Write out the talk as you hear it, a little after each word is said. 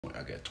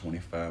I got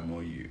 25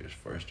 more years,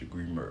 first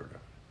degree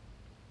murder.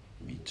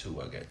 Me too,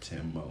 I got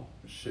 10 more.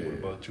 Shit.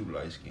 What about you,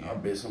 light skin? I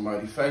bit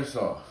somebody's face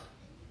off.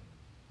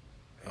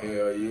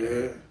 Hell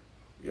yeah.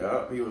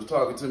 Yeah, he was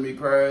talking to me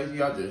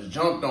crazy. I just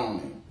jumped on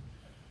him.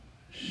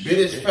 Bit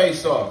his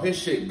face off. His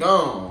shit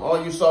gone.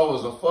 All you saw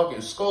was a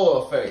fucking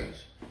skull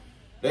face.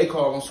 They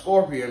call him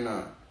Scorpion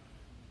now.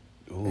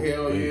 Ooh,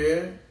 Hell man.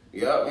 yeah.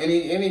 Yeah.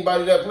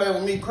 Anybody that play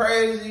with me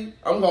crazy,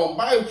 I'm gonna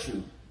bite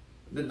you.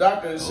 The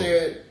doctor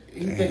said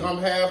he think I'm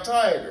half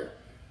tiger.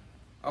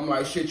 I'm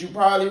like, shit, you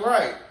probably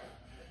right.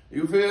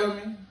 You feel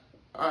me?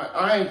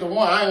 I ain't the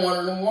one. I ain't one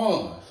of them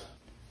ones.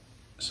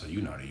 So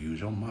you know how to use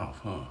your mouth,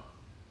 huh?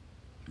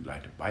 You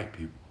like to bite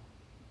people.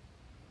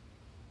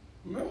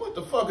 Man, what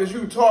the fuck is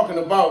you talking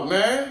about,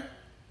 man?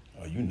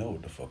 Oh, you know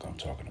what the fuck I'm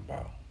talking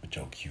about with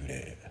your cute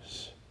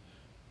ass.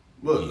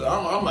 Look,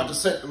 I'm about to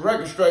set the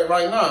record straight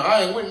right now.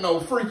 I ain't with no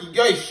freaky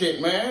gay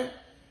shit, man.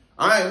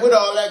 I ain't with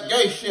all that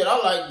gay shit. I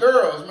like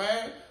girls,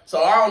 man.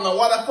 So I don't know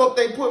why the fuck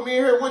they put me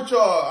in here with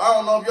y'all. I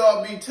don't know if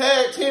y'all be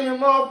tag teaming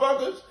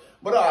motherfuckers,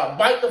 but I'll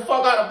bite the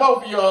fuck out of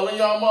both of y'all in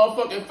y'all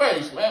motherfucking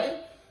face, man.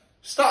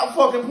 Stop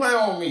fucking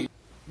playing with me.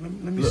 Let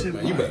me Look, sit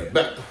man, you by better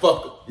back the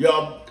fuck up.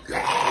 Y'all.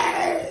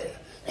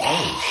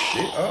 Oh,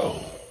 shit.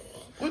 Oh.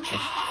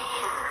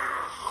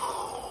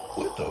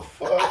 What the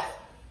fuck?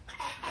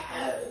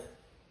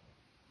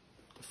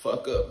 The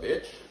fuck up,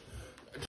 bitch.